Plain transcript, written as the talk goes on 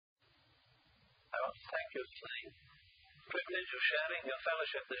Thank you for the privilege of sharing your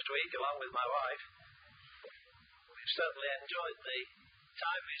fellowship this week along with my wife. We've certainly enjoyed the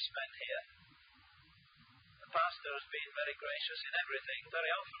time we've spent here. The pastor has been very gracious in everything.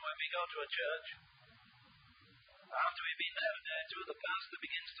 Very often when we go to a church, after we've been there a day or two, the pastor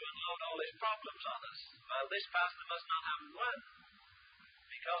begins to unload all his problems on us. Well, this pastor must not have one,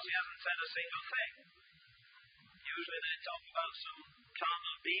 because he hasn't said a single thing. Usually they talk about some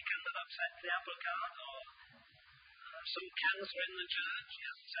carnal deacon that upset the apple cart, or some cancer in the church. He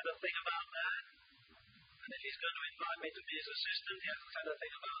hasn't said a thing about that. And if he's going to invite me to be his assistant, he hasn't said a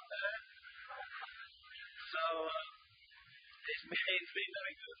thing about that. So, it's been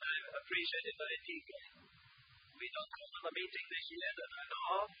very good. I appreciate it very deeply. We don't have another meeting this year that I know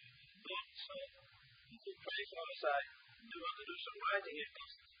of, but so you can pray for us. I do want to do some writing if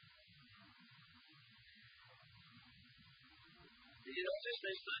possible. Did you notice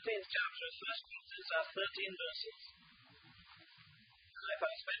this 13th chapter of 1 Corinthians has 13 verses? If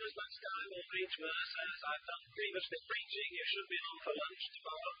I spend as much time over each verse as I've done previously preaching, you should be home for lunch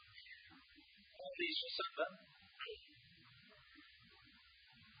tomorrow. All these for supper.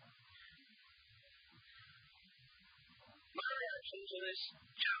 My reaction to this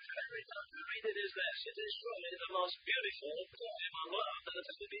chapter every time I read it is this: it is surely the most beautiful poem on love that has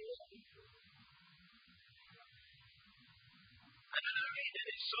ever been written. And when I read it,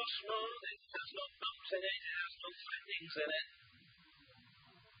 it's so smooth, it has no bumps in it, it has no threatenings in it.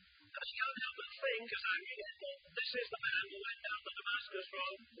 And I can't help but think, as I read it, that this is the man who went down the Damascus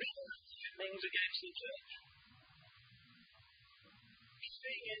road, reading things against the church.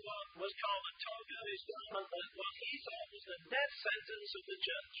 Being in what was called the Tozer, his government, what he thought was the death sentence of the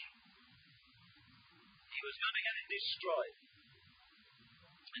church. He was going to get it destroyed.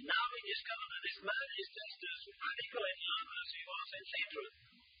 And now we discover that this man is just as radical in love as he was in hatred.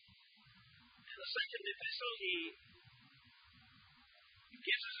 In the second epistle, he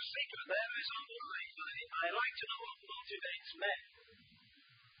gives us a secret there is on the life. I like to know what motivates men.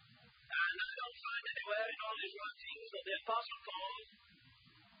 And I don't find anywhere in all his writings that the Apostle Paul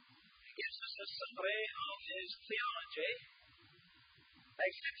gives us a summary of his theology,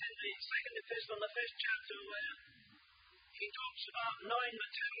 except in the second epistle, in the 5th chapter, where he talks about knowing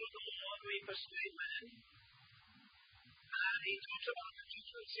the terror of the Lord, we persuade men, and he talks about the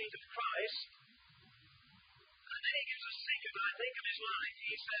judgment seat of Christ, and then he gives a secret, I think, of his life.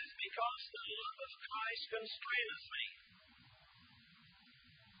 He says, because the love of Christ constraineth me.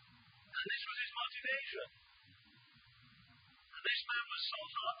 And this was his motivation. And this man was so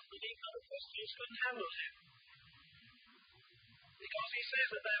hot that even the Christians couldn't handle him. Because he says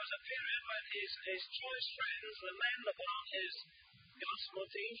that there was a period when his choice friends, the men upon his gospel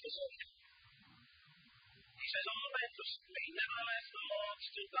team, forsook him. He says, all men forsook me, nevertheless the Lord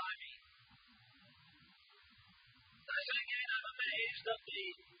stood by me. And I say again, I'm amazed at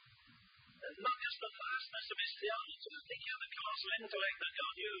not just the vastness of his theology, I think he had the colossal intellect that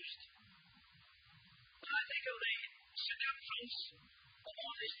God used. But I think of the circumference of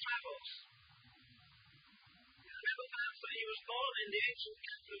all his travels. Remember perhaps that he was born in the ancient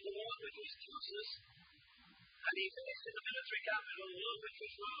capital of the world, which was Tozer, and he finished in the military capital of the world, which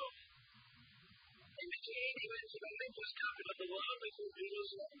was Rome. In between, he went to the religious capital of the world, which was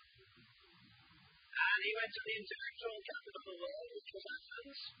Jerusalem. And he went to the intellectual capital of the world, which was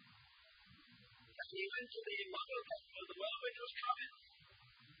Athens. And he went to the moral capital of the world, which was Corinth.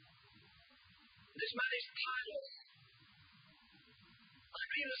 This man is careless. I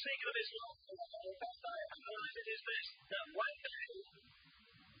read the secret of his life, and the best I analyze it is this, that one day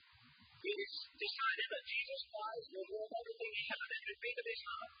he decided that Jesus Christ was worth everything he had, every beat of his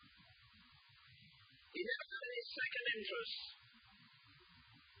heart. He never had any second interest.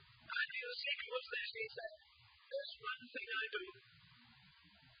 I knew the secret was this, he said, there's one thing I do.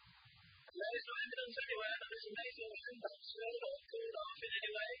 And there is no evidence anywhere that this amazing man backslid or cooled off in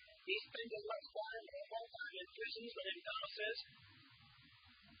any way. He spent as much time or more time in prisons than in palaces.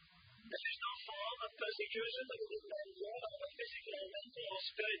 There is no form of persecution that was endured, either physical or mental or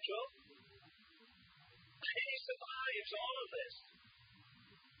spiritual. And he survives all of this.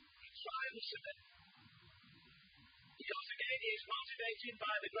 He triumphs in it. Because again, he is motivated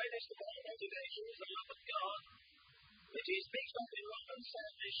by the greatest of all motivations, the love of God, which he speaks of in Romans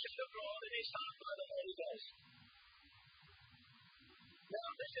 7, is shed abroad in his heart by the Holy Ghost. Now,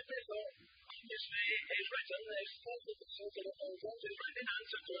 this epistle, obviously, is written, this first epistle to the Tozer is written in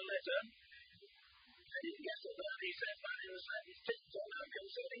answer to a letter. And you can guess at that, he says that in the 7th chapter, now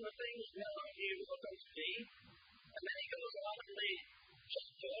concerning the things now you are going to be. And then he goes on in the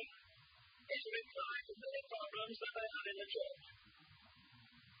chapter, is a reply to many problems that they had in the church.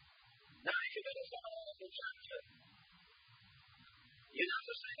 Now, if you're going to follow chapter. You have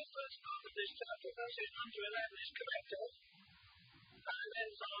to say the first part of this chapter, verses 1 to 11, is corrective, and then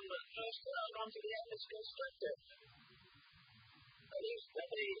from verse 12 on to the end is constructive. At least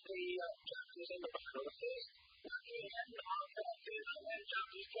the chapters in the Bible, the first 1 to 11 are corrective, and then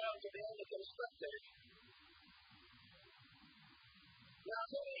chapters 12 to the end are constructive. Now,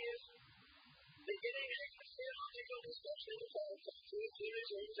 there is beginning a theological discussion in the 12th chapter, which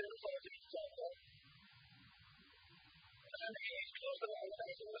resumes in the 14th chapter. And he's close to that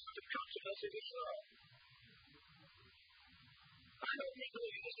facing a lot of controversy before. I don't think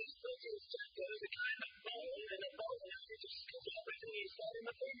we'll use this 13th chapter as a kind of bone in a bone as we discuss everything he said in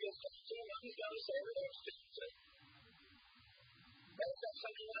the previous chapter and what he's going to say in the next chapter. There's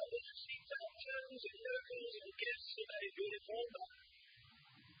something like this, seeds and turns and miracles and gifts are very beautiful, but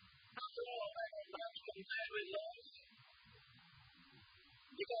after all, they are not compared with love.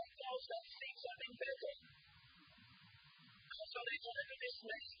 Because Paul says, seek something better. So they try to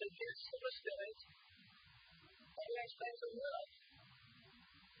dismiss the gifts of the Spirit at the expense of love.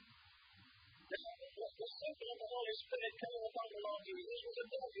 Now, the symbol of the Holy Spirit coming upon the Lord Jesus was a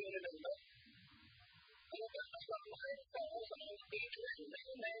dove, you remember. And it was not nine falls on each one,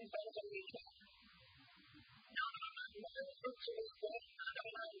 nine falls on each one. Now, nine fruits of the Spirit, and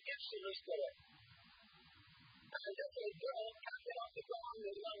nine gifts of the Spirit. And if they go captain off the ground,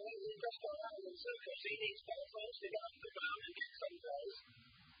 as long as he just go around in circles, he needs four folks to get off the ground and get some praise.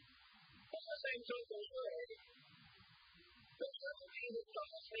 That's the same token word. But Jesus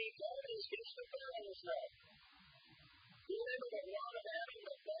promised me God is gifts for parents now. You remember that one of Adam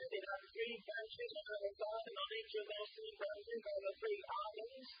was planted on 3 branches of the God, and on each of those 3 branches there were 3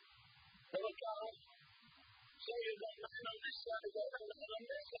 islands. There were God. So you've got man on this side of God and man on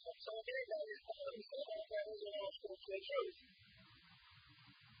this side. So again, that is Adam, so that there is an all scriptural truth.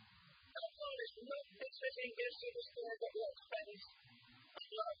 And God is not dismissing gifts of the Spirit at the expense of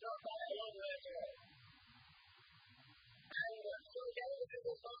love, not by a long way at all. And so again, with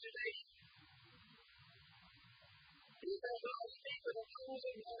this consideration, he says, I'll speak with the tongues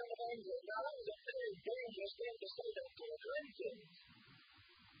of men and of angels. Now, that was a very dangerous thing to say that to the Corinthians.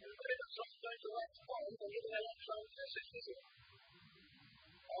 But it was not going to let point and give an electron message, is it?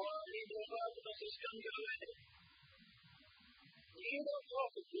 Or even if Artemis is come to it. You don't talk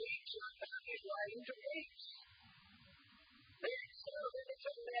to Greeks, that is writing to Greeks. They excel in it,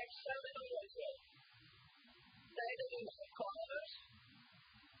 and they excel in all of it. They didn't have choirs,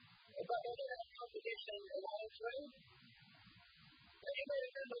 but they didn't have competition in answering. And you may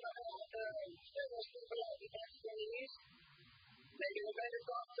remember that famous people like the Astray. Maybe the better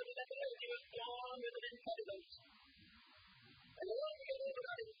doctor than ever, he was born with an impediment. And the only way they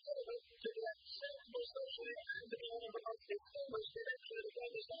got impediment to be acceptable socially and to be one of the most distinguished eventually to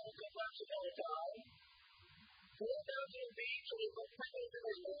understand the collapse of all time. He went down to the beach and he put pebbles in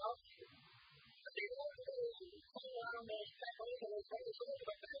his mouth. And he walked those and hung around those pebbles and he tried to talk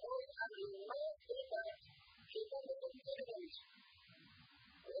about pebbles and he laughed at that. He got an impediment.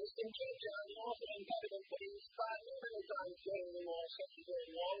 It's in Tozer, an awful impediment, but he was tried many times during the war, especially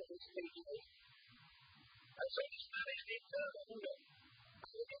during war with his speeches. And so he managed to determine that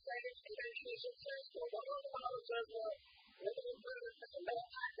he became eventually successful. But all the powers of living birds and they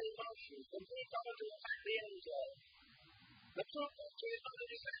attack the emotions, and he started to attack the angel. The truth is, he is not a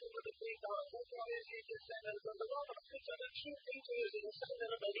descendant of the three gods. That's why he is a descendant of the Lord. So the true teacher is a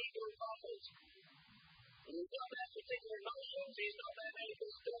descendant of the legal prophets. He's not that particular emotions, he's not that medical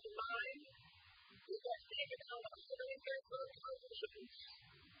state of mind. He's that taken out of the careful accomplishments.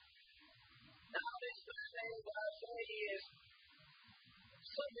 Now, this man, I say, he is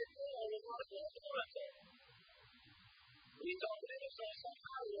subject to all of our authority. We don't live so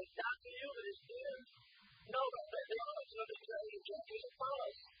somehow he was down to you with his fear. No, but the honors of the church is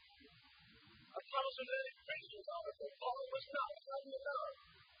Apollos. Apollos was a Christian officer. Paul was not, something enough.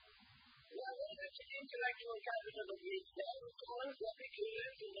 Well, it's an intellectual capital of the Islam, calling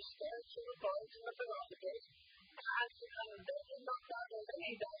Epicurus and the spirits and the poets and the philosophers, and they did not talk about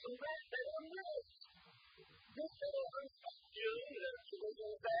any dozen men, they don't know. This little unstopped Jew, who was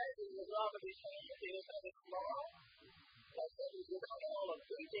in bed in the love of his hand, he was at his law, that said he did all of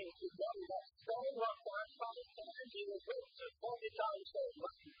greetings to God, that stone rocked down 5 times, he was whipped 40 times so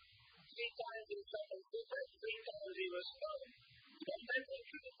much. 3 times he was in prison, 3 times he was stoned. And then they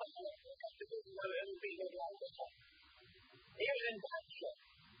crucified him, because he didn't know everything was like that. He was in bad shape.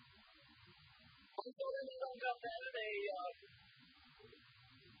 And so when they got there, they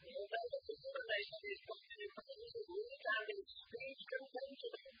said he's got to be praised, and his speech contained to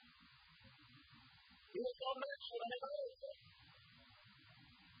them. He was not mentioned in America.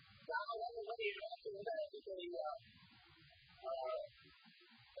 Now, when the when he's writing there to the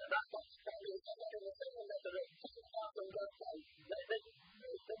that's what's probably in the second letter of from God says that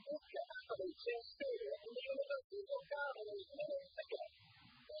the book happening sincere in the university of God and his minister.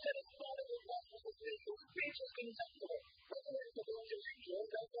 Said it's not a good lesson for spiritual speech is contemptible. But the rest of the intellectuals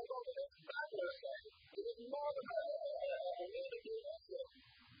don't go over this. Butler said it was more than a really good lesson.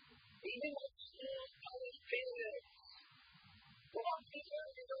 He knew what schools, college, feelings. Well, I'm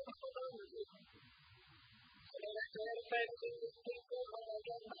concerned he don't have to learn it. So they have to edify the people when they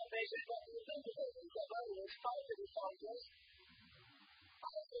get my basic representatives. So I will inspire the disciples.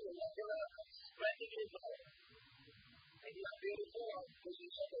 I feel like you're spreading his love. And you have beautiful love, because you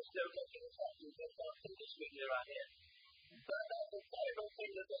said they're still taking the practice of God in this week around here. But that's a terrible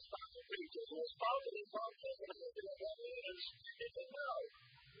thing that they're supposed to preach. If you're supposed to be focused on the thing of God, it's a no.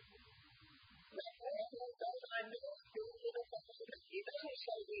 I know he doesn't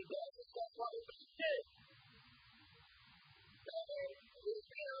say he does, that's what he did. We've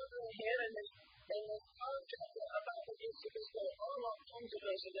been over here in this chapter about the gifts of this world, all of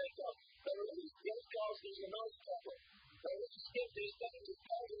controversy they've got. The religious gift causes the most trouble. The religious gift is things that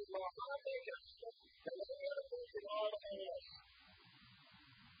causes more heartache and stuff than any other things in all of us.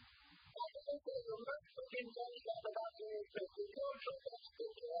 I think there's a much fucking things about the interest. We go through that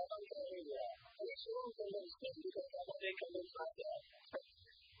stuff to all of everywhere. And it's wrong for them to because that's what they come inside there.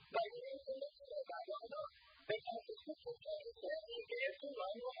 But you need to look at that, why not? Because the scripture says that he gave to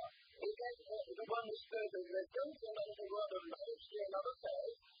one more. He gave the one the spirit of wisdom, to another the word of knowledge, to another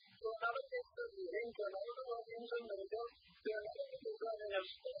faith, to another gift of healing, to another the workings of miracles, to another the discerning of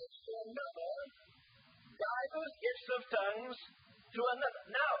spirits, to another divers gifts of tongues, to another.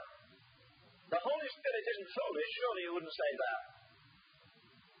 Now, the Holy Spirit isn't foolish, surely you wouldn't say that.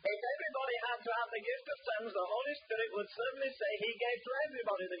 If everybody had to have the gift of tongues, the Holy Spirit would certainly say he gave to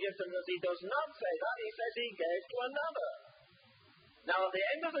everybody the gift of tongues. He does not say that. He says he gave to another. Now, at the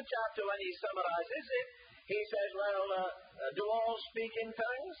end of the chapter, when he summarizes it, he says, well, do all speak in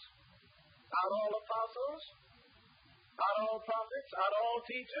tongues? Are all apostles? Are all prophets? Are all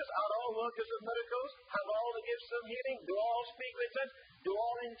teachers? Are all workers of miracles? Have all the gifts of healing? Do all speak with tongues? Do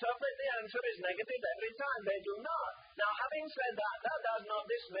all interpret? The answer is negative every time. They do not. Now, having said that, that does not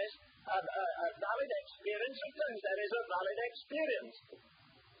dismiss a valid experience of tongues. There is a valid experience.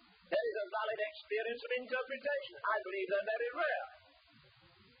 There is a valid experience of interpretation. I believe they're very rare.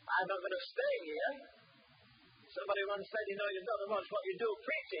 I'm not going to stay here. Somebody once said, you know, you've got to watch what you do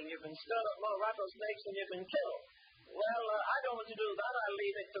preaching. You can stir up more rattlesnakes than you can kill. Well, I don't want to do that. I'll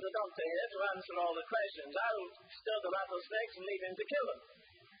leave it to the doctor here to answer all the questions. I'll stir the rattlesnakes and leave him to kill them.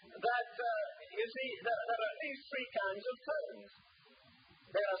 That, you see, there are at least three kinds of tongues.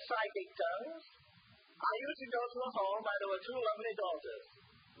 There are psychic tongues. I used to go to a home where there were two lovely daughters.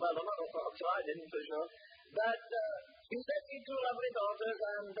 Well, the mother thought so, I didn't for sure. But she said she had two lovely daughters,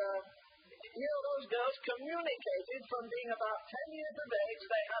 and you know, those girls communicated from being about 10 years of age.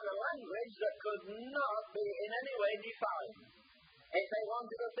 They had a language that could not be in any way defined. If they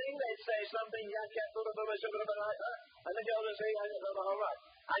wanted a thing, they'd say something, and the girl would say, all right.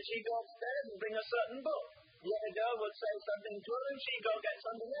 And she'd go upstairs and bring a certain book. The other girl would say something to her, and she'd go get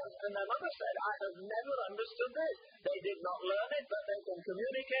something else. And their mother said, I have never understood this. They did not learn it, but they can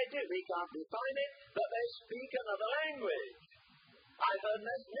communicate it. We can't define it, but they speak another language. I've heard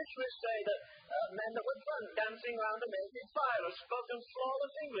missionaries say that men that were drunk dancing around a naked fire have spoken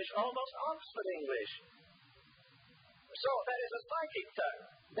flawless English, almost Oxford English. So there is a psychic tongue.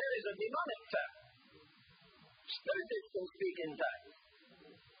 There is a demonic tongue. Spirits can speak in tongues.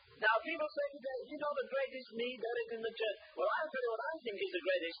 Now, people say today, you know the greatest need there is in the church. Well, I'll tell you what I think is the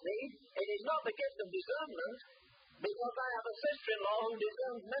greatest need. It is not the gift of discernment, because I have a sister-in-law who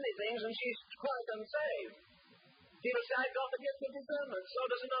discerns many things, and she's quite unsaved. People say, I've got the gift of discernment, so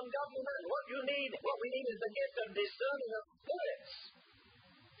does an ungodly man. What we need is the gift of discerning of spirits,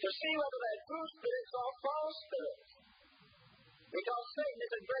 to see whether they're true spirits or false spirits. Because Satan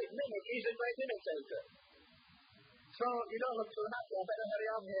is a great mimic, he's a great imitator. So, you don't look too happy, I better hurry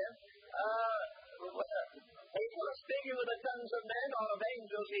on here. He was speaking with the tongues of men or of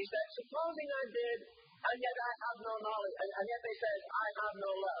angels, he said, supposing I did, and yet I have no knowledge, and yet they said, I have no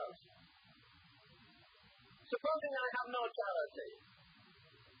love. Supposing I have no charity.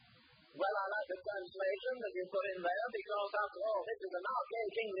 Well, I like the translation that you put in there, because after all, this is an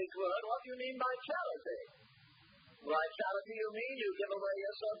archaic English word. What do you mean by charity? By charity you mean you give away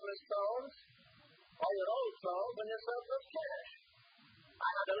your surplus clothes, or your old clothes, and your surplus cash. I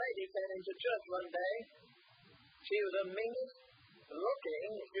had a lady came into church one day. She was the meanest looking.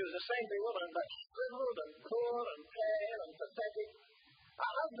 She was a saintly woman, but shriveled and poor and pale and pathetic.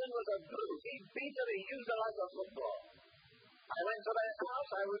 Her husband was a brute. He beat her, he used her like a football. I went to their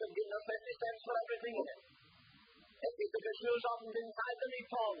house, I would have given her 50 cents for everything in it. If he took her shoes off and didn't tie them, he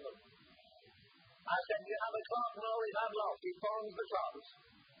pawned them. I said, do you have a clock? No, we've had lots. He pawns the clocks.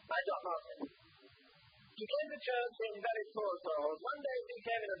 I got nothing. She came to church in very poor clothes. One day she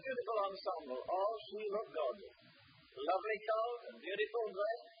came in a beautiful ensemble. Oh, she looked gorgeous. Lovely coat and beautiful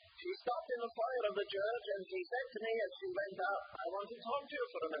dress. She stopped in the foyer of the church and she said to me as she went out, I want to talk to you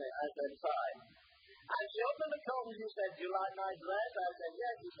for a minute. I said, fine. And she opened the coat and she said, do you like my dress? I said,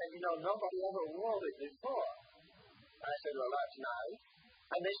 yes. She said, you know, nobody ever wore it before. I said, well, that's nice.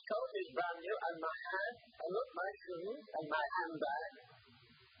 And this coat is brand new, and my hat, and look, my shoes, and my handbag.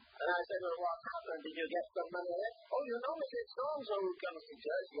 And I said, well, what happened? Did you get some money there? Oh, you know Mrs. So-and-so who comes to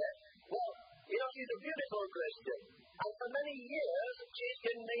church? Yes. Well, you know, she's a beautiful Christian. And for many years, she's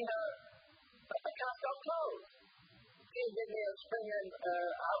given me her cast-off clothes. She's given me a spring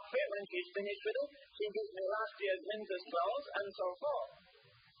outfit when she's finished with it. She gives me last year's winter's clothes, and so forth.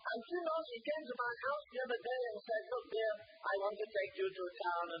 And you know, she came to my house the other day and said, look, dear, I want to take you to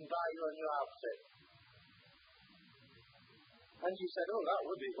town and buy you a new outfit. And she said, oh, that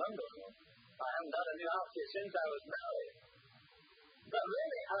would be wonderful. I haven't had a new outfit since I was married. But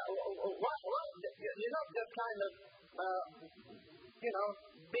really, you're not just kind of,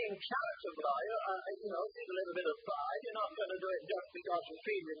 being charitable, are you? She's a little bit of pride. You're not going to do it just because you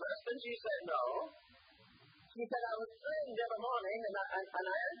feel you must. And she said, no. She said, I was praying the other morning, and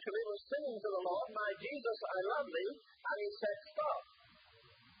I actually was singing to the Lord, my Jesus, I love thee, and he said, stop.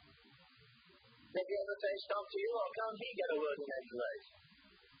 Did he ever say stop to you, or can't he get a word in edgeways?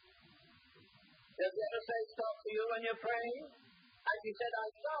 Does he ever say stop to you when you're praying? And she said, I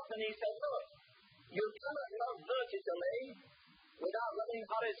stopped, and he said, look, you cannot love vertically without loving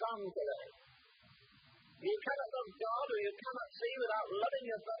horizontally. You cannot love God, or you cannot see without loving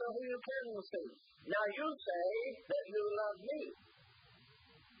your brother who you can see. Now you say that you love me.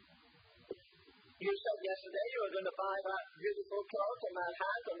 You said yesterday you were going to buy that beautiful coat and that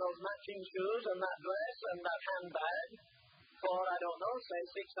hat and those matching shoes and that dress and that handbag for, I don't know, say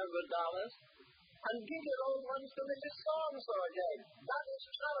 $600, and give your old ones to Mrs. So-and-so again. That is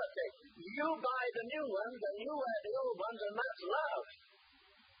charity. You buy the new ones and you wear the old ones, and that's love.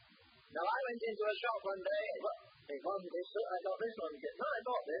 Now, I went into a shop one day. Well, it wasn't this. I got this one. No, I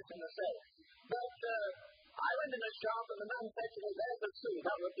bought this in the sale. But I went in a shop, and the man said to me, there's a suit.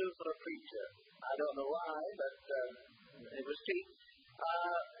 That would do for a preacher. I don't know why, but it was cheap.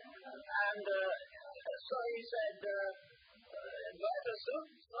 So he said, there's a suit.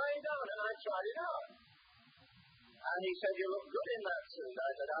 Try it out. And I tried it out. And he said, you look good in that suit.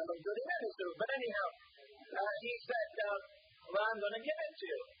 I said, I look good in any suit. But anyhow, he said, well, I'm going to give it to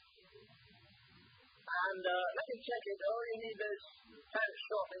you. And let me check it. Oh, you need this pants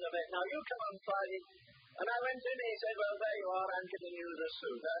shortening a bit. Now, you come on Friday. And I went in and he said, well, there you are. I'm giving you the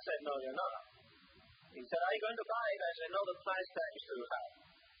suit. I said, no, you're not. He said, are you going to buy it? I said, no, the price tag's too high.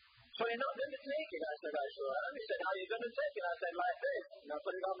 So you're not going to take it? I said, I sure am. He said, how are you going to take it? I said, like this. And I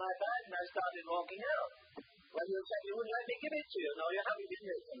put it on my bag and I started walking out. Well, you said you wouldn't let me give it to you. No, you haven't given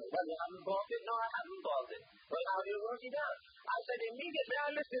it to me. Well, you haven't bought it. No, I haven't bought it. Well, how do you work it out? I said, immediately I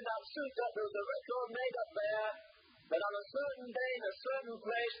lifted that suit up. There was a record made up there that on a certain day in a certain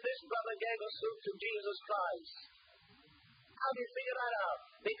place, this brother gave a suit to Jesus Christ. How do you figure that out?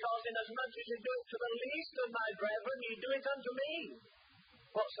 Because inasmuch as you do it to the least of my brethren, you do it unto me.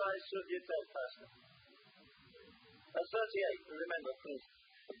 What size suit do you take, Pastor? 38, remember, please.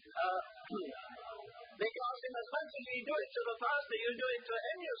 Because inasmuch as you do it to the pastor, you do it to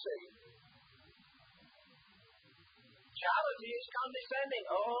him, you see. Charity is condescending.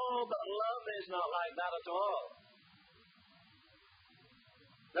 Oh, but love is not like that at all.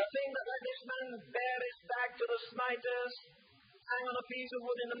 The thing that let this man bear his back to the smiters, hang on a piece of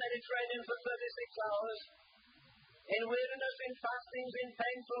wood in the Mediterranean for 36 hours, in weariness, in fastings, in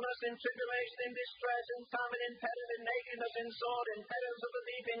painfulness, in tribulation, in distress, in famine, in peril, in nakedness, in sword, in perils of the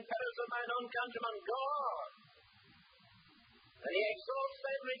deep, in perils of mine own countrymen, God. And he exalts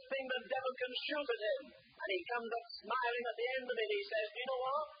everything the devil can shoot at him. And he comes up smiling at the end of it. He says, you know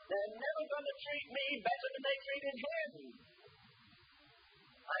what? They're never going to treat me better than they treated him.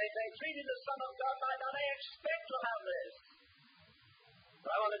 And if they treated the Son of God like that, they expect to have this.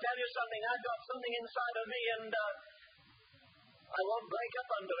 But I want to tell you something. I've got something inside of me, and I won't break up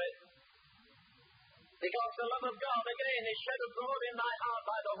under it. Because the love of God, again, is shed abroad in my heart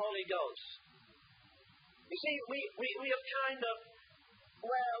by the Holy Ghost. You see, we have kind of,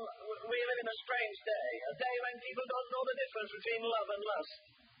 we live in a strange day. A day when people don't know the difference between love and lust.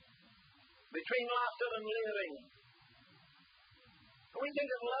 Between laughter and leering. We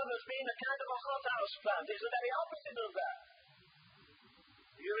think of love as being a kind of a hothouse plant. It's the very opposite of that.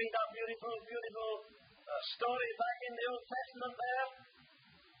 You read that beautiful story back in the Old Testament there.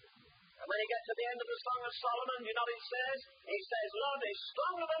 And when you get to the end of the Song of Solomon, you know what it says? It says, love is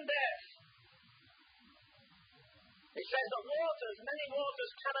stronger than death. It says that many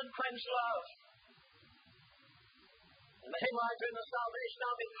waters cannot quench love. And the hymn writer in the Salvation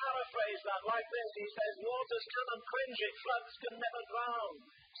Army paraphrased that like this. He says, waters cannot quench it, floods can never drown.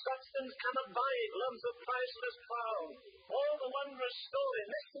 Substance cannot buy it, love's a priceless crown. All the wondrous story,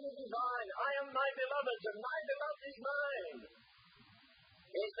 mystery divine. I am my beloved's, and my beloved is mine.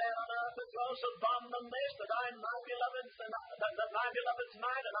 Is there on earth a closer bond than this, that I am my beloved's, that my beloved's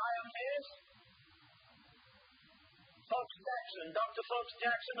mine, and I am his? Dr. Fox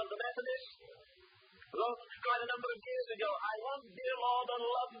Jackson of the Methodists, wrote quite a number of years ago, I want, dear Lord, a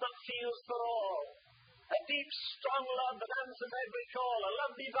love that feels for all. A deep, strong love that answers every call. A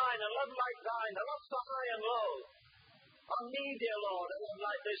love divine, a love like thine, a love for high and low. On me, dear Lord, a love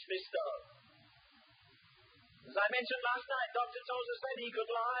like this bestow. As I mentioned last night, Dr. Tozer said he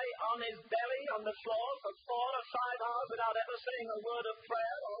could lie on his belly on the floor for 4 or 5 hours without ever saying a word of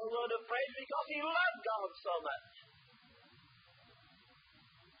prayer or a word of praise because he loved God so much.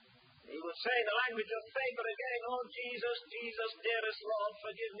 He would say in the language of faith, but again, oh Jesus, Jesus, dearest Lord,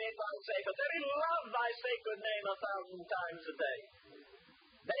 forgive me for thy sake. But then he loved thy sacred name 1,000 times a day.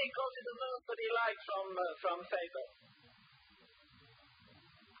 Then he quoted the verse that he liked from Faithful.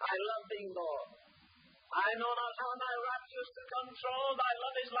 I love thee, Lord. I know not how my raptures to control. Thy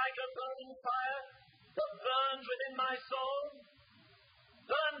love is like a burning fire that burns within my soul.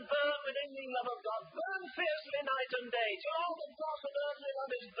 Burn, burn within me, love of God. Burn fiercely night and day. Till all the dross of earthly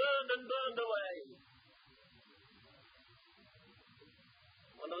love is burned and burned away.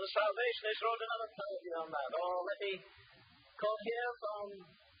 One of the Salvationists wrote another poetry on that. Oh, let me quote here from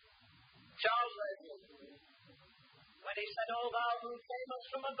Charles Ravenhill. When he said, O thou who camest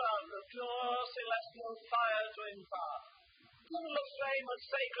from above, the pure celestial fire to impart. Kindle a flame of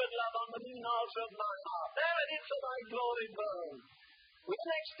sacred love on the mean altar of my heart. There it is for thy glory burn. With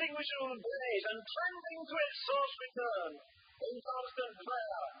inextinguishable blaze and trembling to its source return, in constant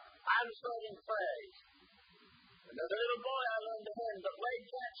prayer, answering praise. And as a little boy I learned a hymn that Wade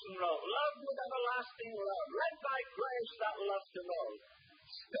Jackson wrote, love with everlasting love, let thy grace that love to know.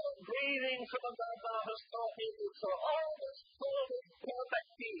 Still breathing from above thou hast taught me to sow. All this full of perfect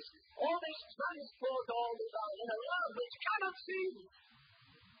peace, all this transport, all divine, in a love which cannot cease.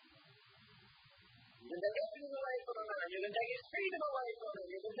 You can take everything away from a man. You can take his freedom away from him.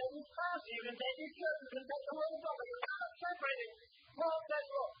 You can take his passion. You can take his church. You can take the whole of it. You cannot separate him. Paul says,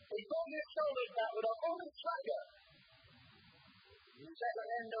 look, he told your shoulders that with a holy swagger. He said at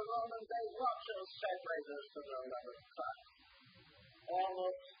the end of Romans 8, what shall separate us from the love of Christ?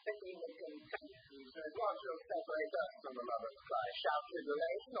 Almost thinking of contempt. He says, what shall separate us from the love of Christ? Shall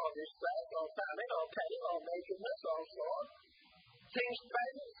tribulation, or distress, or famine, or pain, or nakedness, or sword? Things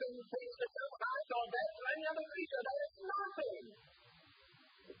present, things to come, height or death, or any other creature, there is nothing.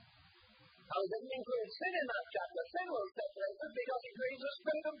 I was didn't include sin in that chapter. Sin will separate us because it grieves the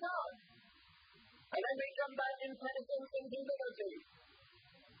Spirit of God. And then we come back in penitence and humility.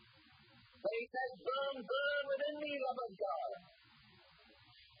 But he says, burn, burn within me, love of God.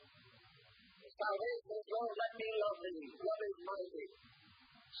 Salvation is, Lord, let me love thee. Love is mighty.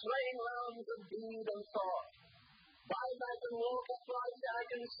 Slaying rounds of deed and thought. While I can walk upright, I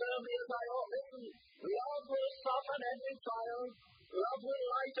can serve thee as I ought. Listen, love will soften every trial. Love will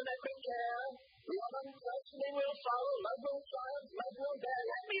lighten every care. Love unquestioning will follow. Love will triumph. Love will dare.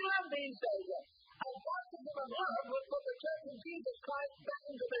 Let me love these days. And baptism of love will put the church of Jesus Christ back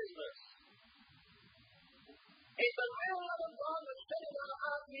into business. It's the real love of God that's set in our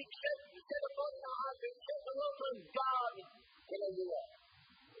heart. We set upon our heart. We set the love of God in a year.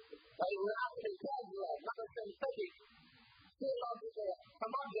 But it will have to be God's love, not a synthetic, theological,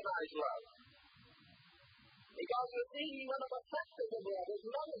 homogenized love. Because you see, one of the factors of love is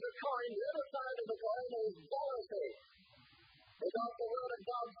love of the coin. The other side of the coin is jealousy. Because the word of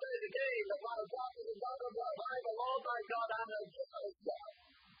God says again that while God is a God of love, I, the Lord thy God, am a jealous God.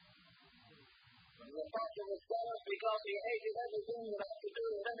 And the apostle was jealous because he hated everything that had to do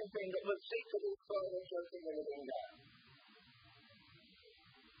with anything that would seek to destroy the church of the living God.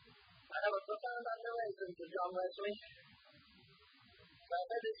 I have a profound admiration for John Wesley. So I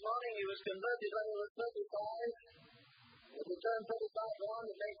said this morning he was converted when he was 35. If he turned 35 on,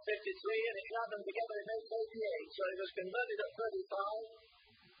 it makes 53, and if you add them together, it makes 88. So he was converted at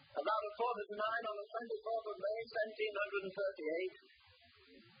 35, about 9:15 on the 24th of May,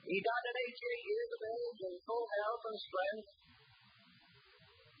 1738. He died at 88 years of age in full health and strength.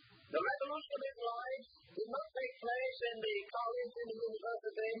 evolution of his life did not take place in the college, in the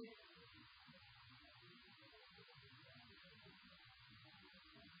university.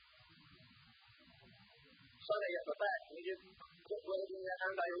 Sorry at the back. Will you quit waving your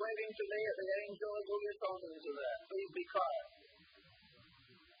hand? Are you waving to me at the angels? All your phones are there. Please be quiet.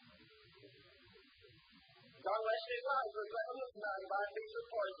 John Wesley's life was revolutionized by a piece of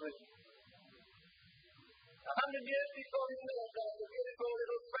poetry. 100 years before he lived, there was a beautiful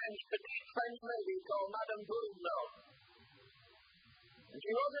little petite French lady called Madame Bourneau. And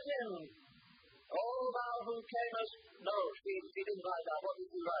she wrote a hymn. Oh, thou who camest... No, she didn't write that. What did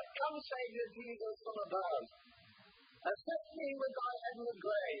she write? Come, Savior Jesus, from above. Assist me with thy heavenly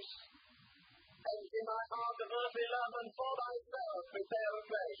grace. Empty my heart of earthly love, and for thyself prepare a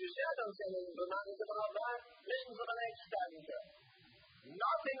place. You see, I don't say anything romantic about that. Listen to the next stanza.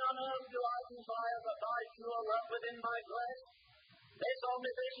 Nothing on earth do I desire but thy pure love within my breast. This only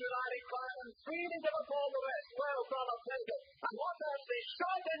this will I require, and freely give up all the rest. Well, God, I'll take it. And what else this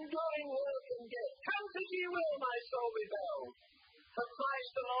short enduring world can give? Count as ye will, my soul rebel. For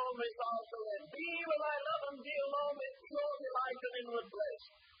Christ alone resolve to live. Be will I love and be alone with pure delight and inward bliss.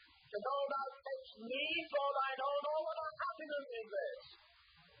 To know thou takest me for thine own, all of our happiness in this.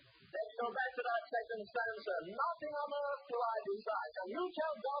 Let's go back to that second stanza. Nothing on earth do I desire. Can you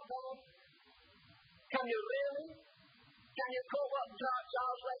tell God that? Can you really? Can you quote what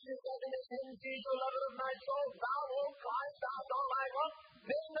Charles Wesley said in his hymn, Jesus, lover of my soul? Thou, O Christ, thou art all I want.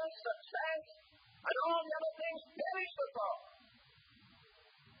 Business, success, and all the other things perish before.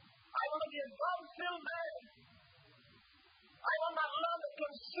 I want to be a God-filled man. I want that love that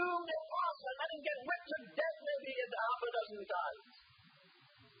consumed the apostle and let him get whipped to death maybe half a dozen times.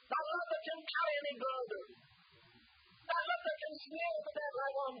 That love that can carry any burden. That love that can slay whatever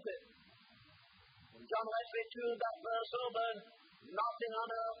I wanted. And John Wesley tuned that verse over. Nothing on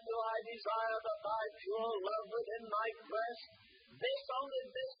earth do I desire but thy pure love within my breast. This only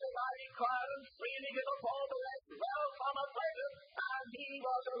this that I require, and freely give up all the rest. Well, from a pleasure, and he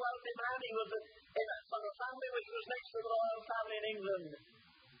was a wealthy man. He was from a family which was next to the royal family in England.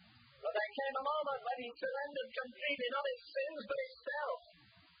 But there came a moment when he surrendered completely, not his sins, but himself.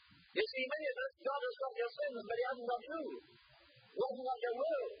 You see, many of us, God has got your sins, but he hasn't got you. He hasn't got your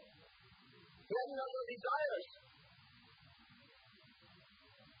will. He hasn't got your desires.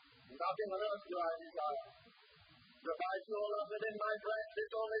 Nothing on earth do I desire. But thy pure love within my breast,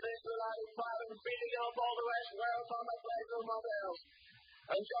 it's only this that I require, and freely give up all the rest, well from my pleasure of what else.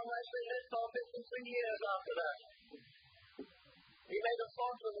 And John Wesley lived for 53 years after that. He made a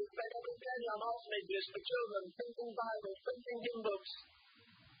fortune. He spent every penny on orphanages for children, printing Bibles, printing hymn books.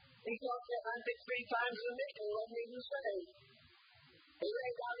 He got their antic 3 times a nickel when he was saved. He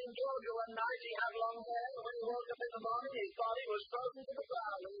lay down in Georgia one night. He had long hair, and when he woke up in the morning, his body was frozen to the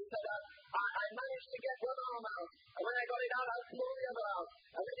ground. And he said, I managed to get one arm out. And when I got it out, I pulled the other out.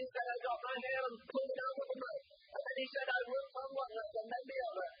 And then he said, I got my hair and pulled it out of the mouth. And then he said, I worked on one leg and then the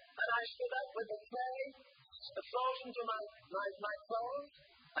other. And I stood up with the clay frozen to my clothes.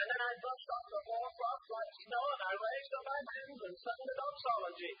 And then I brushed off the hoarfrost like snow, and I raised up my hands and sung the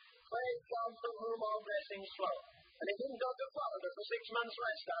doxology. Praise God from whom all blessings flow. And he didn't go to Florida for 6 months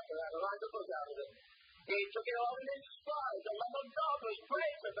rest after that, and I took a out of it. He took it all in his stride. The love of God was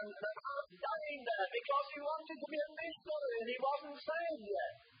greater than the heart dying there because he wanted to be a missionary and he wasn't saved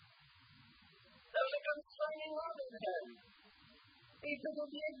yet. There was a constraining love in him. He took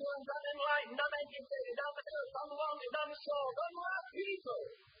the ignorant, unenlightened, uneducated, unheard, unwanted, unsold, unloved people.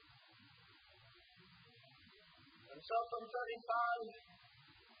 And so from 35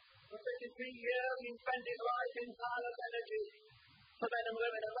 to 53 years, he spent his life in tireless energy for men and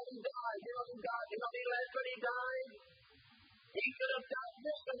women. And when he died, he wasn't led, but he died. He could have done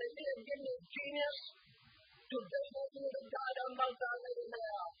this, and if he had given his genius to business, he would have died on Mount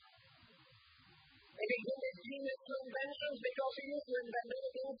there. If he gave his genius to inventions, because he used to invent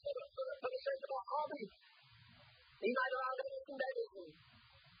anything for the sake of a hobby, he might have outlived Edison.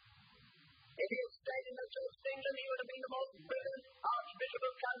 If he had stayed in the Church of England, he would have been the most brilliant Archbishop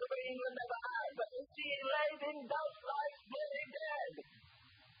of Canterbury England ever had. But you see, he laid in God's life, really dead.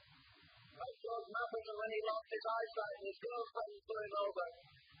 Like George Matheson, when he lost his eyesight and his girlfriend threw him over.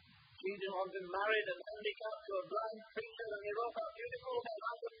 She didn't want him married and handicapped to a blind preacher, and he wrote that beautiful hymn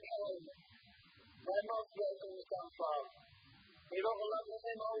out of home. Where most great things come from. He wrote a lovely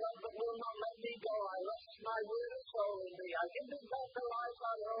hymn, O love that will not let me go. I rest my weary soul in thee. I give thee back the life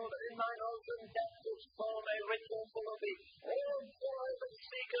I hold, and in mine ocean depths which form a rich and full of thee. O joy that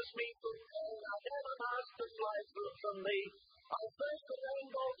seekest me through pain, I never ask to fly from thee. I face the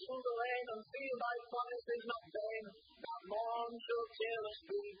rainbow through the rain, and feel thy promise is not vain, that morn shall cheer us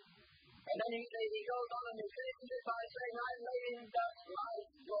be. And then he goes on and he finishes it by saying, I lay in dust, my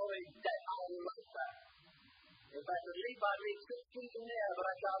glory dead. I love that. If I could read 6 feet in the air, but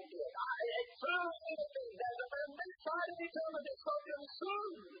I can't do it. It's true, there's a man this side of eternity so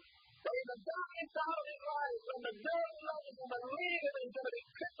consumed. There is a darkness out of his life, and the dirt life and the lead of him is going to be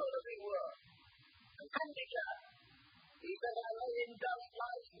crippled as it were. And handicapped. He said, I lay in dust,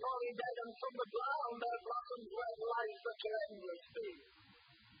 my glory dead, and from the ground there blossoms red life such an endless speed.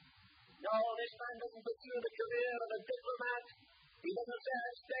 No, this man doesn't pursue the career of a diplomat. He doesn't say,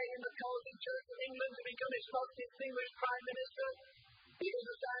 I stay in the cozy Church of England to become its most distinguished Prime Minister. He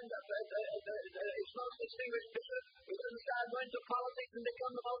doesn't stand up as its most distinguished bishop. He doesn't say, I'm going to politics and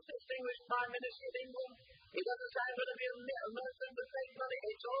become the most distinguished Prime Minister of England. He doesn't say, I'm going to be a merchant to take money.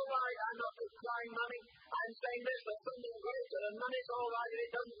 It's all right, I'm not supplying money. I'm saying this for something greater, and money's all right if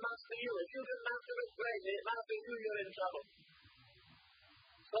it doesn't master you. If you can master it, praise it. It masters you, you're in trouble.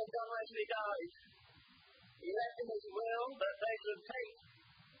 So John Wesley died. He left in his will that they should take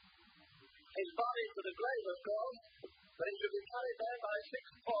his body to the grave, of course, but he should be carried there by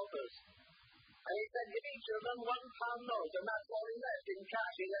 6 paupers. And he said, give each of them £1 note, and that's all he left in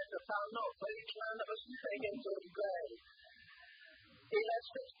cash. He left a £1 note for each man that was taken to his grave. He left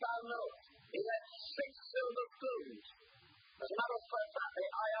 £6 notes. He left 6 silver spoons. As a matter of fact, the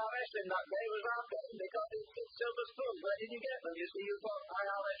IRS in that day was after him because he took silver spoons. Where did you get them? You see, you thought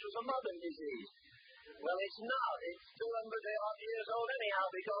IRS was a modern disease. Well, it's not. It's 200-odd years old anyhow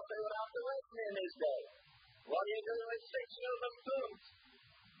because they were after Wesley in his day. What are you doing with 6 silver spoons?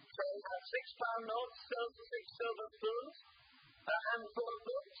 So he had £6 notes, 6 silver spoons, a handful of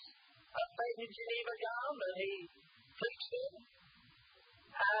books, a faded Geneva gown that he preached in,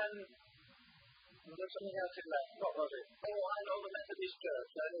 and there's something else in left. What was it? Oh, I know, the Methodist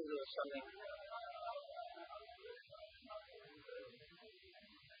Church. I knew there was something.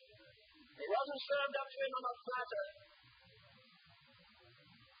 It wasn't served up to him on a platter.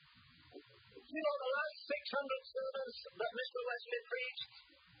 You know, the last 600 sermons that Mr. Wesley preached,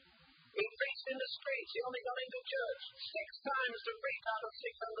 he preached in the streets. He only got into church 6 times to preach out of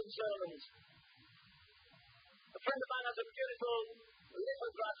 600 sermons. A friend of mine has a beautiful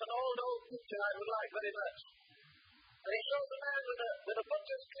lithograph, an old picture I would like very much. And he shows a man with a bunch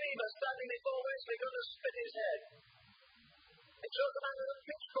of cleavers standing before Wesley going to spit his head. It shows a man with a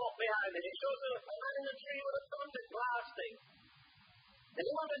pitchfork behind him. It shows a man in a tree with a trumpet blasting. And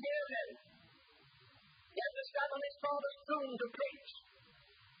you want to hear him. He has to stand on his father's tomb to preach.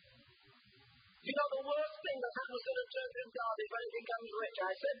 You know, the worst thing that happens to the Church of God is when it becomes rich.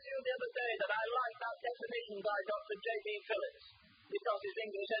 I said to you the other day that I like that definition by Dr. J.B. Phillips, because it's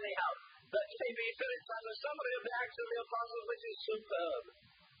English anyhow. But J.B. Phillips has a summary of the Acts of the Apostles which is superb.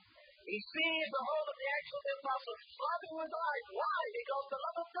 He sees the whole of the Acts of the Apostles throbbing with life. Why? Because the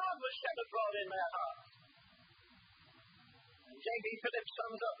love of God was shed abroad in their hearts. J.B. Phillips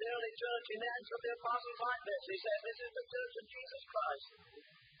sums up the early church in the Acts of the Apostles like this. He says, this is the church of Jesus Christ.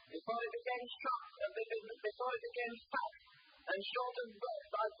 Before it became shocked, and before it became fat, and short of breath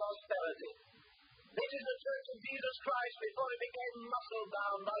by prosperity. This is the church of Jesus Christ before it became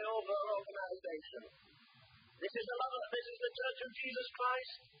muscle-bound by over-organization. This is the church of Jesus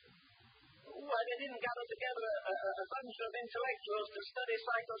Christ. Well, they didn't gather together a bunch of intellectuals to study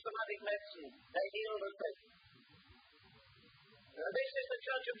psychosomatic medicine. They healed the sick. This is the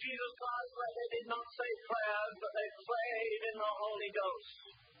church of Jesus Christ where they did not say prayers, but they prayed in the Holy Ghost.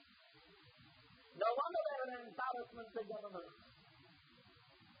 No wonder they're an embarrassment to government.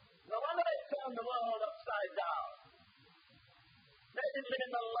 No wonder they turned the world upside down. They didn't live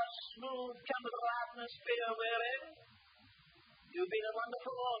in the lush, smooth, comfortable atmosphere we're in. You've been a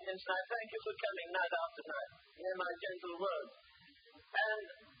wonderful audience, and I thank you for coming night after night. Hear my gentle words. And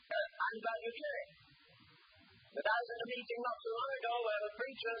I'm glad you came. But I was at a meeting not too long ago where the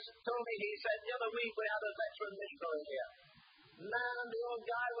preacher told me, he said, the other week we had a veteran missionary here. Man, the old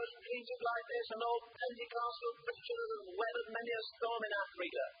guy was treated like this, an old Pentecostal preacher that had weathered many a storm in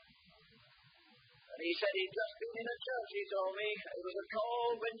Africa. And he said he'd just been in a church, he told me. It was a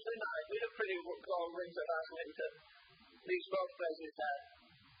cold winter night. We had a pretty cold winter last winter. These both places had.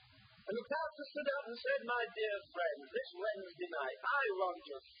 And the pastor stood up and said, my dear friends, this Wednesday night, I want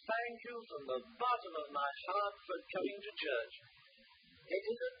to thank you from the bottom of my heart for coming to church. It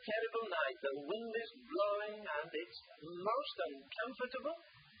is a terrible night. The wind is blowing and it's most uncomfortable.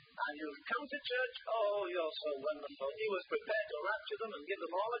 And you've come to church. Oh, you're so wonderful. He was prepared to rapture them and give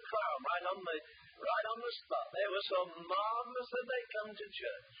them all a crown right on the spot. They were so marvelous that they come to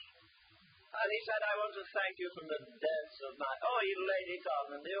church. And he said, I want to thank you from the depths of my... Oh, he laid it on,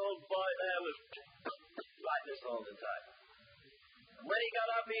 and the old boy there was like this all the time. When he got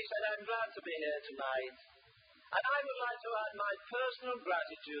up, he said, I'm glad to be here tonight. And I would like to add my personal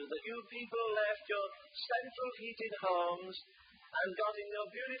gratitude that you people left your central heated homes and got in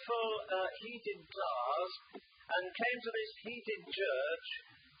your beautiful heated cars and came to this heated church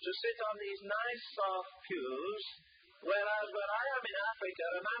to sit on these nice soft pews, whereas where I am in Africa,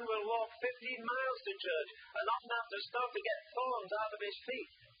 a man will walk 15 miles to church and often have to stop to get thorns out of his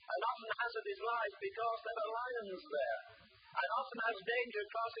feet, and often hazard his life because there are lions there, and often has danger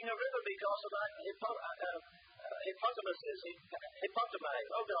crossing a river because of that hippopotami.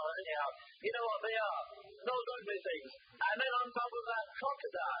 Oh no, anyhow, you know what they are? Those ugly things. And then on top of that,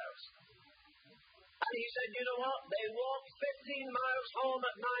 crocodiles. And he said, you know what? They walk 15 miles home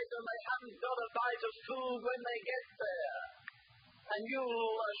at night and they haven't got a bite of food when they get there. And you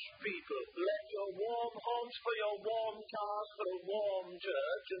lush people, left your warm homes for your warm cars, for a warm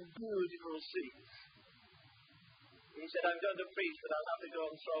church and beautiful seats. He said, I'm going to preach, but I'll have to go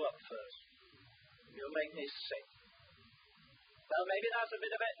and throw up first. You'll make me sick. Well, maybe that's a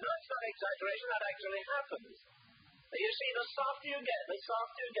bit of it. No, it's not exaggeration. That actually happens. You see, the softer you get, the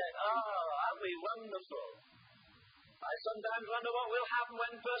softer you get. Oh, aren't we wonderful? I sometimes wonder what will happen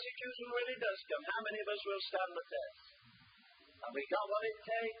when persecution really does come. How many of us will stand the test? Have we got what it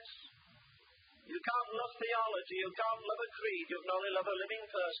takes? You can't love theology. You can't love a creed. You can only love a living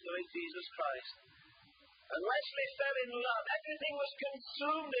person who is Jesus Christ. And Wesley fell in love. Everything was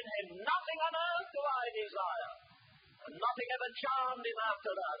consumed in him. Nothing on earth do I desire. And nothing ever charmed him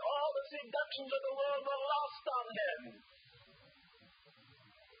after that. All the seductions of the world were lost on him.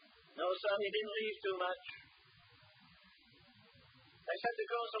 No, son, he didn't leave too much. Except, of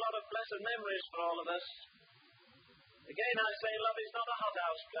course, a lot of blessed memories for all of us. Again, I say, love is not a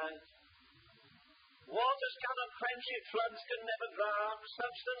hothouse plant. Waters cannot quench it, floods can never drown,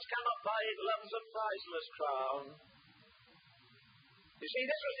 substance cannot buy it, love's a priceless crown. You see,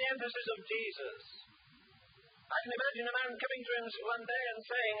 this was the emphasis of Jesus. I can imagine a man coming to him one day and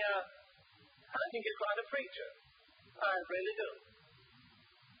saying, I think you're quite a preacher. I really do.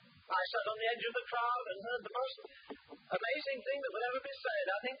 I sat on the edge of the crowd and heard the most amazing thing that would ever be said.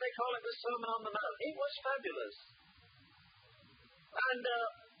 I think they call it the Sermon on the Mount. It was fabulous. And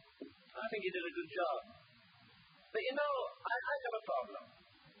I think he did a good job. But you know, I have a problem.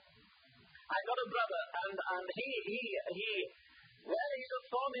 I got a brother, and he's a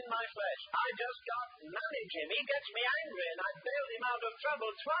thorn in my flesh. I just can't manage him. He gets me angry, and I bailed him out of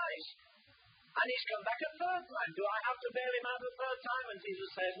trouble twice. And he's come back a third time. Do I have to bail him out a third time? And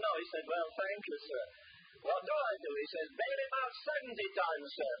Jesus says, no. He said, well, thank you, sir. What do I do? He says, bail him out 70 times,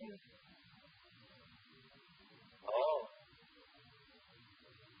 sir. Oh.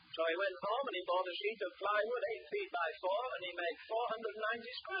 So he went home and he bought a sheet of plywood 8 feet by 4, and he made 490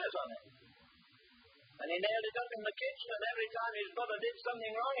 squares on it. And he nailed it up in the kitchen, and every time his brother did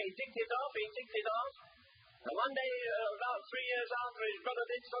something wrong, he ticked it off. And one day, about 3 years after his brother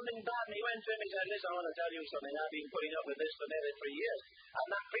did something bad, and he went to him, he said, listen, I want to tell you something. I've been putting up with this for nearly 3 years. And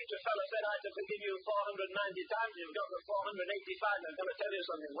that preacher fellow said, I had to forgive you 490 times. You've got to 485, and I've got to tell you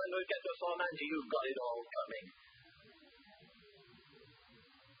something. When we get to 490, you've got it all coming.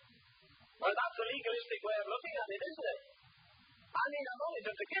 Well, that's a legalistic way of looking at it, isn't it? I mean, I'm only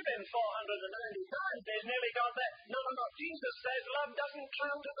to forgive him 490 times. He's nearly got there. No. Jesus says love doesn't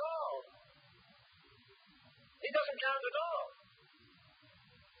count at all. It doesn't count at all.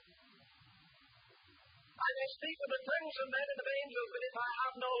 I may speak with the tongues of men and of angels, but if I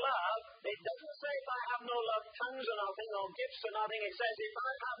have no love, it doesn't say if I have no love, tongues are nothing, or gifts are nothing. It says if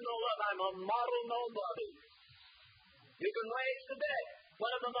I have no love, I'm a moral nobody. You can wage the dead.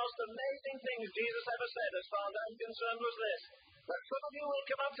 One of the most amazing things Jesus ever said, as far as I'm concerned, was this. That some of you will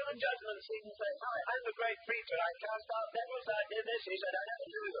come up to the judgment seat and say, hi, I'm a great preacher. I cast out devils. I did this. He said, I never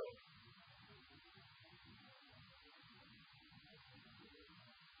knew you.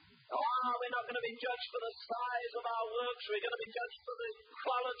 We're not going to be judged for the size of our works. We're going to be judged for the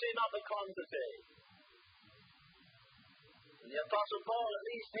quality, not the quantity. And the Apostle Paul, at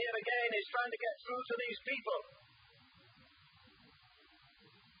least here again, is trying to get through to these people.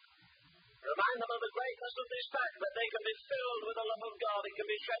 Remind them of the greatness of this fact, that they can be filled with the love of God. It can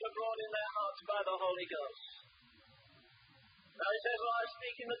be shed abroad in their hearts by the Holy Ghost. Now he says, well, I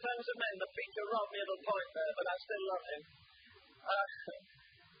speak in the tongues of men. The preacher robbed me of a point there, but I still love him.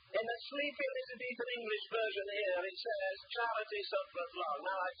 In the sleepy Elizabethan English version here, it says, charity suffereth long.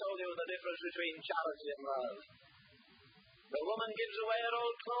 Now I told you the difference between charity and love. The woman gives away her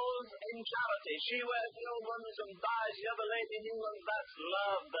old clothes in charity. She wears the old ones and buys the other lady new ones. That's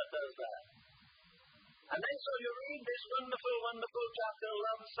love that does that. And then so you read this wonderful, wonderful chapter,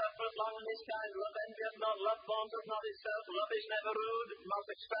 love suffereth long and is kind, love envieth not, love vaunteth not itself, love is never rude,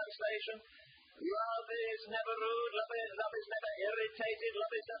 Mark's translation. Love is never rude, love is never irritated,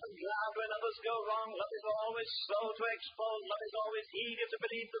 love is never glad when others go wrong, love is always slow to expose, love is always eager to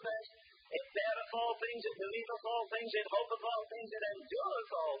believe the best. It beareth all things, it believeth all things, it hopeth all things, it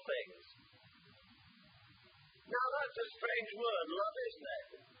endureth all things. Now that's a strange word, love, isn't it?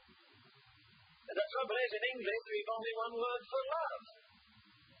 The trouble is, in English, we've only one word for love.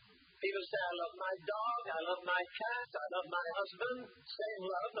 People say, I love my dog, I love my cat, I love my husband. Same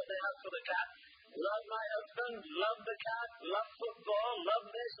love that they have for the cat. Love my husband, love the cat, love football, love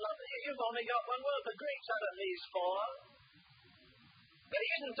this, love that. You've only got one word. The Greeks had at least four. But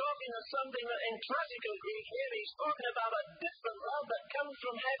he isn't talking of something that in classical Greek here, he's talking about a different love that comes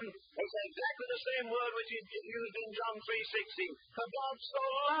from heaven. It's exactly the same word which is used in John 3:16. For God so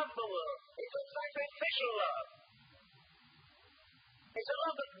loved the world. It's a sacrificial love. It's a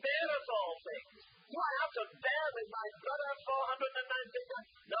love that beareth all things. Do I have to bear with my brother 490 times?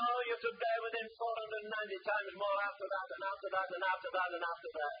 No, you have to bear with him 490 times more after that, and after that, and after that, and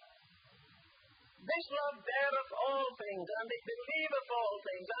after that. This love beareth all things, and it believeth all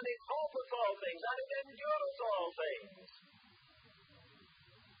things, and it hopeth all things, and it endureth all things.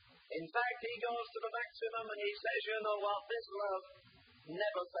 In fact, he goes to the maximum and he says, you know what, this love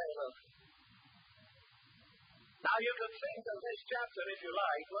never faileth. Now you could think of this chapter, if you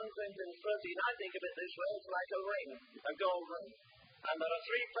like, 1 Corinthians 13, I think of it this way, it's like a ring, a gold ring. And there are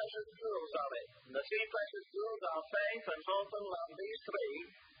three precious jewels of it. And the three precious jewels are faith and hope and love, these three.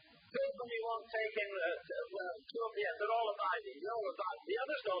 Two of them you won't take in, two of them, they're all abiding, you're all abiding. The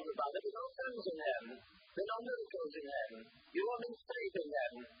others don't abide, there's no things in heaven, there's no miracles in heaven. You won't need faith in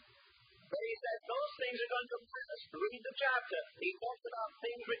heaven. But he says those things are going to pass. Read the chapter. He talks about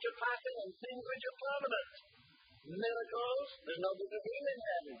things which are passing and things which are permanent. Miracles, there's no good healing in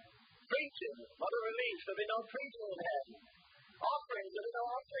heaven. Preaching, what a relief, there'll be no preaching in heaven. Offerings, there'll be no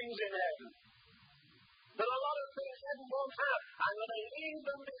offerings in heaven. There are a lot of things heaven won't have. I'm going to leave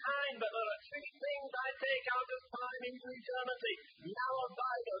them behind, but there are three things I take out of time into eternity. Now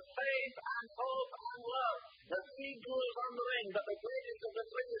abide of faith and hope and love. The three jewels on the ring, but the greatest of the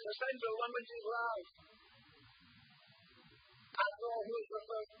three is the central one, which is love. After all, who is the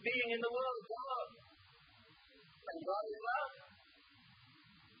first being in the world? God. And God is love.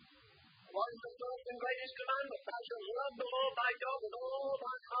 What is the first and greatest commandment? Thou shalt love the Lord thy God with all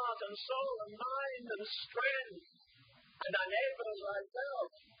thy heart and soul and mind and strength, and thy neighbor as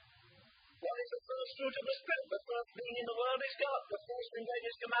thyself. What is the first fruit of the Spirit? The first being in the world is God. The first and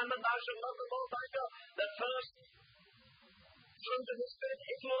greatest commandment, thou shalt love the Lord thy God. The first fruit of the Spirit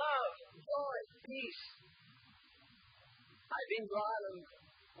is love, joy, peace. I've been to Ireland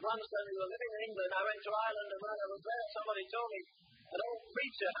once when we were living in England. I went to Ireland, and when I was there, somebody told me an old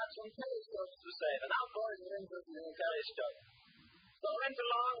preacher had some telescopes to save, and our boys were interested in a telescope. So I went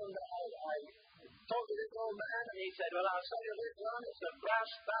along, and I talked to this old man, and he said, well, I'll sell you this one. It's a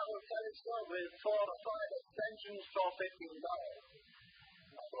brass barrel telescope with 4 or 5 extensions for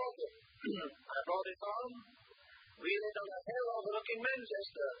 $15. I bought it. I brought it home. We lived on a hill overlooking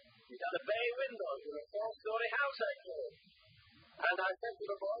Manchester. It had a bay window to a 4-story house, actually. And I said to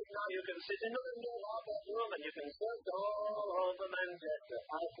the boys, now you can sit in the window of our bedroom and you can search all over Manchester.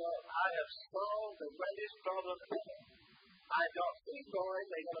 I thought, I have solved the greatest problem ever. I've got 3 boys,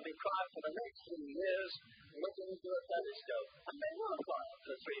 they're going to be quiet for the next 3 years, looking through a telescope. And they were quiet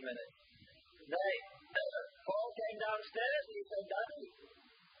for 3 minutes. Paul came downstairs and he said, Daddy,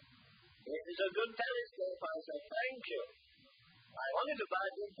 it is a good telescope. I said, thank you. I wanted to buy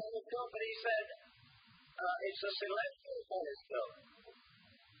a good telescope, but he said, it's a celestial telescope.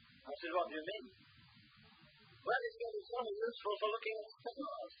 I said, what do you mean? Well, it's only useful for looking at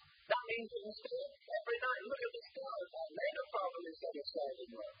stars. That means you can stay every night. Look at the stars. I've made a problem instead of staying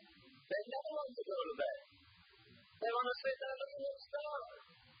in work. They never want to go to bed. They want to sit there looking at stars.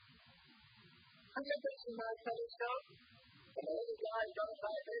 I said, this is my telescope. And the little guy goes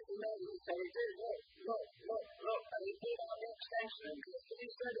like this, and then he said, look. And he pulled out the extension, and just as he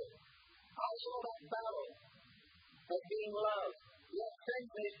said it, I saw that barrel of being loved. The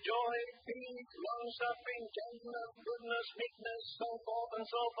extension is joy, peace, long-suffering, gentleness, goodness, meekness, so forth and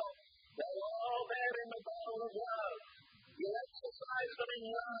so forth. They're all there in the barrel of love. You exercise them in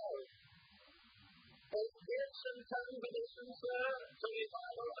love. There's gifts and tongues of listen, sir, to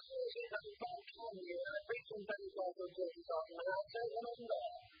revival associates and Part1 here. I preach in Pentecostal churches often, and I'll take them in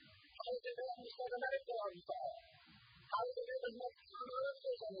there. How to do them set America on fire. How to do as much earth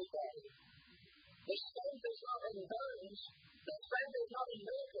as anybody. The strength is not in guns, the strength is not in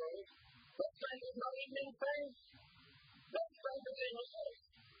miracles, the strength strength is not in things. That strength is in life.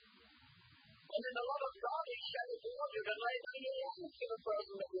 And then the love of God is shed abroad. You can lay down your life to the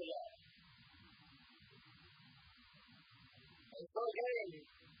person that you love. And so again,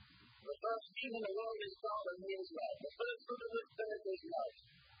 the first thing in the world is God and means love. The first fruit of the Spirit is love.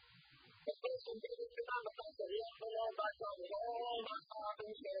 The person gave it to God, the fact that he has the Lord by God with all my heart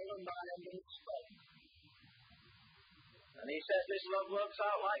and soul and mind and strength. And he says this love works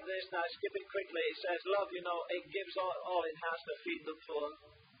out like this. Now skip it quickly. It says love, it gives all it has to feed the poor.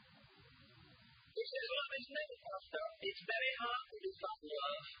 He says love is never passed up. It's very hard to define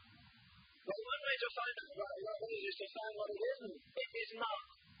love. Well, one way to find out what love is to find what it isn't. It is not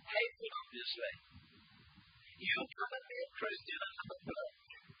hatred, obviously. You cannot be a Christian and have a blood.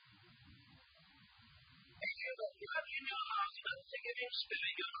 If you have in your heart an unforgiving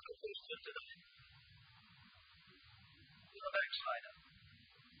spirit, you're not a Christian today. You're a backslider.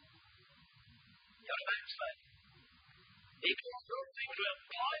 You're a backslider. Because those things were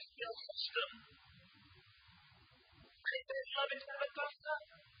applied to your system. And it says love is never passed up.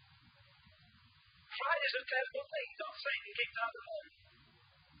 Pride is a terrible thing. Got Satan kicked out of home.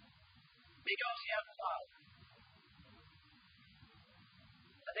 Because he had pride.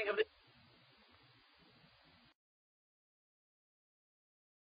 I think of this.